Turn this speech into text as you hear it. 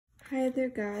Hi there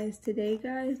guys, today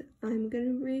guys I'm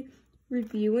gonna be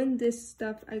reviewing this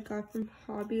stuff I got from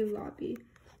Hobby Lobby.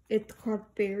 It's called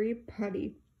Fairy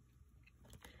Putty.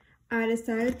 I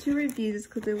decided to review this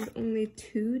because it was only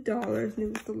 $2 and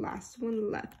it was the last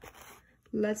one left.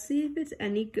 Let's see if it's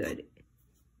any good.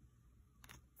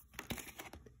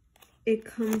 It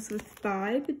comes with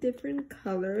 5 different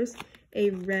colors,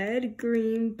 a red,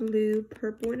 green, blue,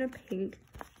 purple, and a pink.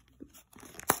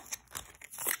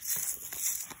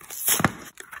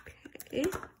 Okay.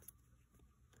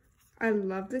 I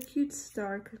love the cute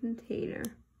star container.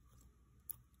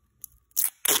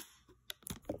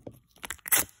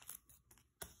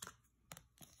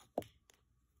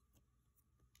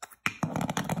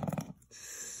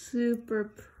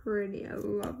 Super pretty. I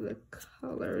love the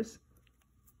colors.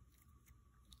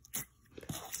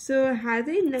 So it has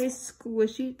a nice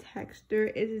squishy texture.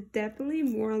 It is definitely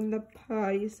more on the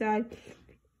putty side.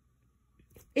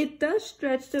 It does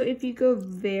stretch though if you go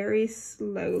very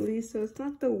slowly, so it's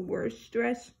not the worst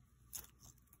stretch.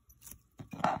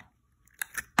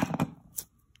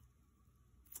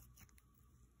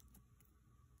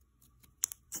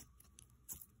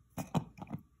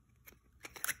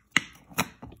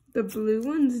 The blue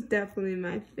one's definitely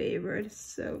my favorite. It's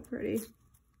so pretty.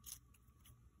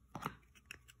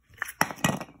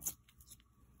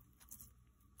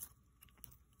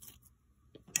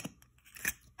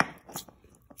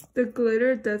 The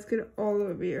glitter does get all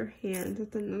over your hands.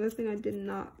 That's another thing I did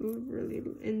not really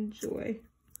enjoy.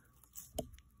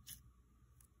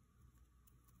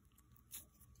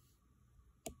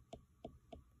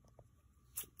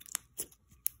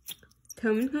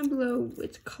 Tell me down below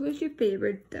which color is your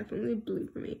favorite. Definitely blue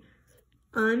for me.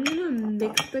 I'm gonna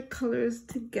mix the colors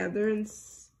together and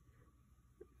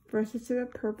brush it to the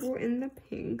purple and the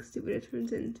pink. See what it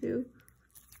turns into.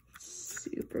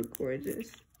 Super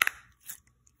gorgeous.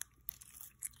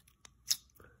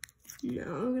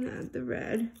 Now I'm gonna add the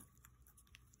red.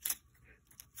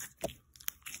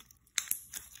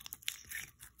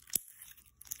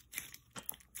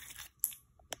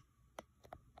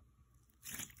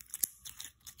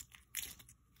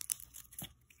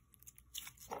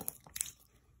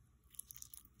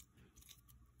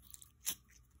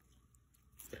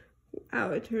 Wow,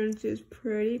 it turns to this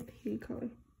pretty pink color.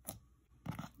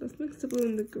 Let's mix the blue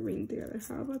and the green together.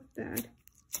 How about that?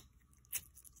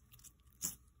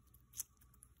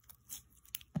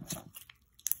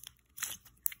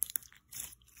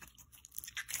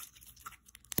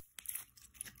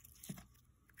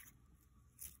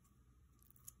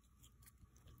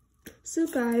 So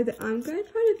guys, I'm gonna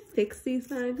try to fix these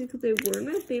lines because they were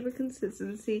my favorite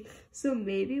consistency. So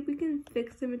maybe we can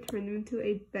fix them and turn them into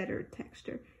a better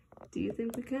texture. Do you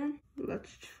think we can?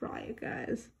 Let's try it,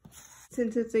 guys.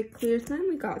 Since it's a clear slime,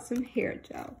 we got some hair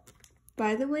gel.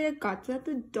 By the way, I got that at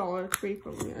the Dollar Tree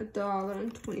for me,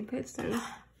 $1.25.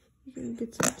 You can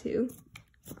get some too.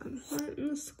 I'm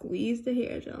gonna squeeze the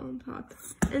hair gel on top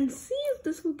and see if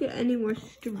this will get any more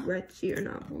stretchy or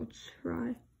not. We'll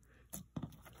try.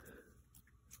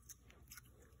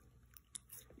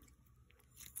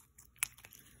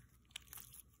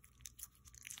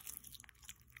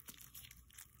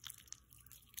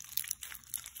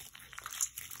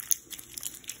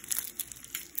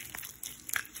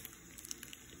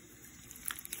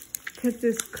 Because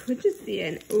this could just be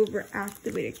an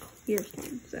overactivated clear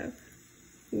slime. So,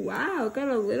 wow, got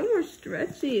a little more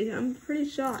stretchy. I'm pretty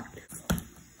shocked.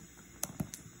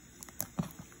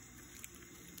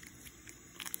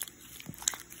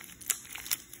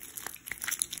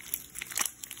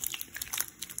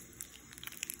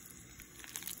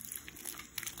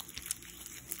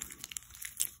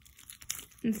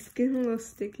 It's getting a little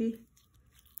sticky.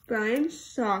 But I'm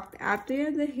shocked. After you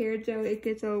have the hair gel, it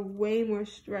gets a way more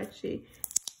stretchy.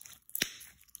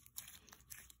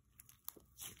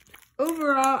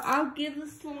 Overall, I'll give the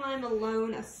slime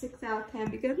alone a 6 out of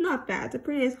 10 because it's not bad. It's a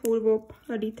pretty nice holdable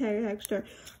putty texture.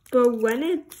 But when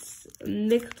it's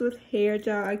mixed with hair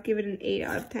gel, I give it an 8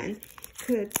 out of 10.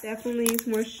 Because it definitely is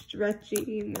more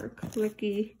stretchy, more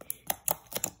clicky.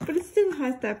 But it still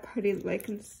has that putty-like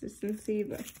consistency,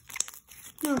 but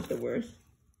not the worst.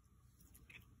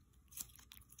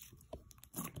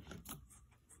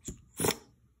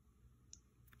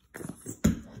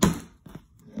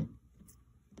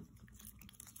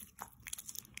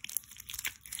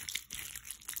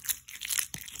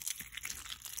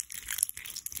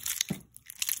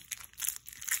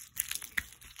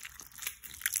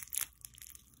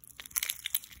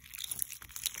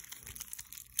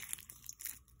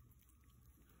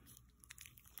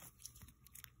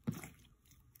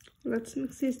 Let's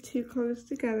mix these 2 colors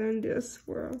together and do a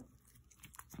swirl.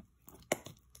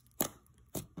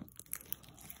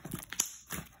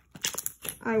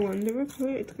 I wonder what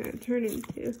color it's gonna turn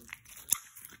into.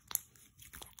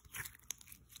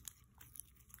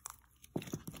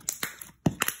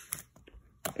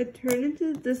 It turned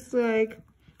into this like,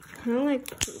 kind of like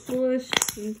purplish,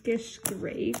 pinkish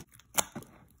gray.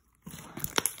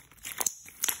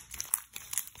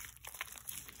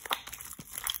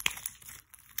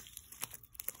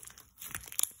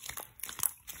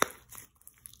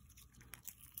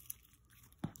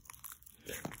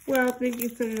 Well, thank you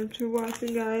so much for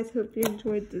watching, guys. Hope you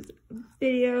enjoyed this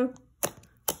video.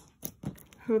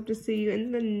 Hope to see you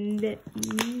in the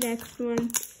next one.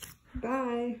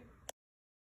 Bye.